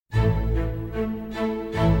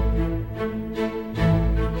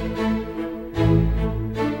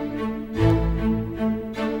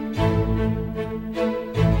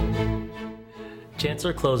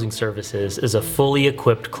Chancellor Closing Services is a fully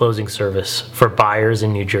equipped closing service for buyers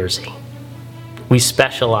in New Jersey. We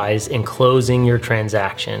specialize in closing your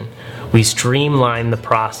transaction. We streamline the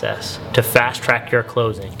process to fast track your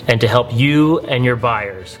closing and to help you and your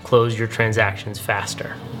buyers close your transactions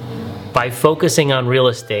faster. By focusing on real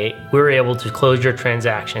estate, we're able to close your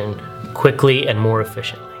transaction quickly and more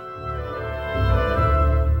efficiently.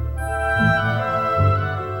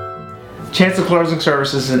 Chancellor Closing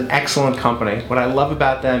Services is an excellent company. What I love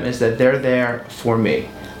about them is that they're there for me.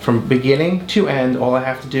 From beginning to end, all I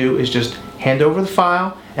have to do is just hand over the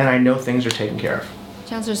file and I know things are taken care of.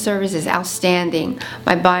 Chancellor Service is outstanding.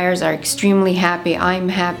 My buyers are extremely happy. I'm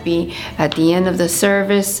happy. At the end of the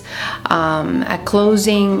service, at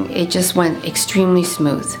closing, it just went extremely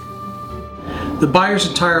smooth. The buyer's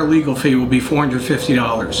entire legal fee will be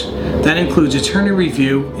 $450. That includes attorney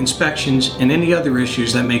review, inspections, and any other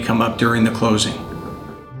issues that may come up during the closing.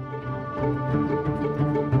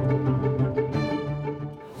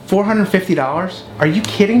 $450? Are you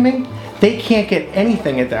kidding me? They can't get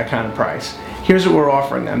anything at that kind of price. Here's what we're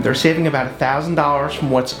offering them. They're saving about $1,000 from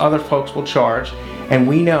what other folks will charge, and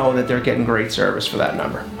we know that they're getting great service for that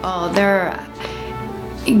number. Oh, they're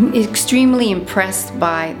extremely impressed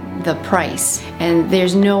by the price, and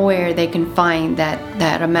there's nowhere they can find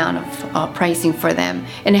that amount of pricing for them,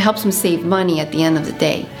 and it helps them save money at the end of the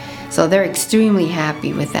day. So they're extremely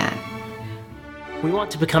happy with that. We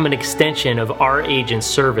want to become an extension of our agent's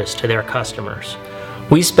service to their customers.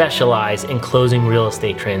 We specialize in closing real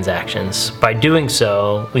estate transactions. By doing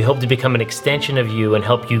so, we hope to become an extension of you and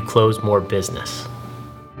help you close more business.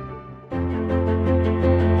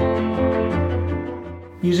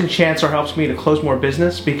 Using Chancellor helps me to close more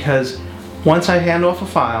business because once I hand off a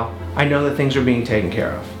file, I know that things are being taken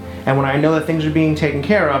care of. And when I know that things are being taken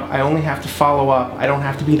care of, I only have to follow up. I don't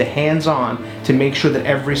have to be the hands-on to make sure that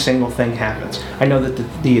every single thing happens. I know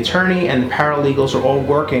that the attorney and the paralegals are all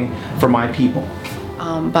working for my people.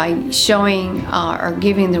 By showing or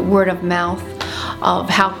giving the word of mouth of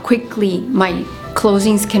how quickly my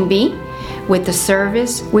closings can be with the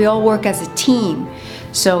service, we all work as a team.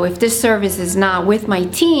 So if this service is not with my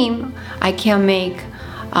team, I can make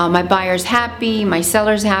my buyers happy, my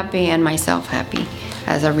sellers happy, and myself happy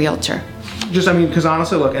as a realtor. Because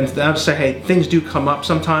honestly, look, and I'll just say, hey, things do come up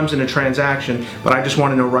sometimes in a transaction, but I just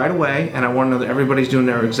want to know right away, and I want to know that everybody's doing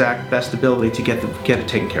their exact best ability to get it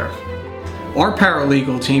taken care of. Our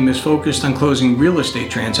paralegal team is focused on closing real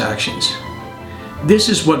estate transactions. This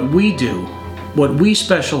is what we do, what we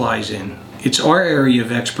specialize in. It's our area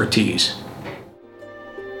of expertise.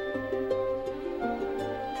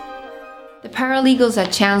 The paralegals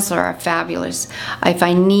at Chancellor are fabulous. If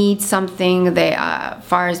I need something, as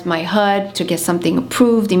far as my HUD, to get something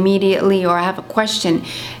approved immediately, or I have a question,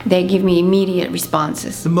 they give me immediate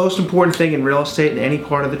responses. The most important thing in real estate in any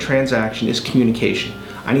part of the transaction is communication.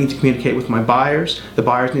 I need to communicate with my buyers, the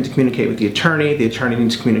buyers need to communicate with the attorney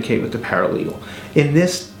needs to communicate with the paralegal. In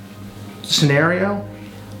this scenario,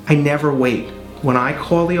 I never wait. When I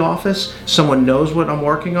call the office, someone knows what I'm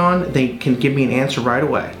working on, they can give me an answer right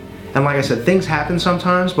away. And like I said, things happen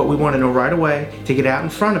sometimes, but we want to know right away to get out in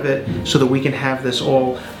front of it so that we can have this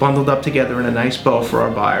all bundled up together in a nice bow for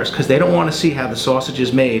our buyers, because they don't want to see how the sausage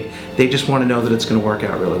is made, they just want to know that it's going to work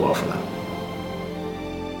out really well for them.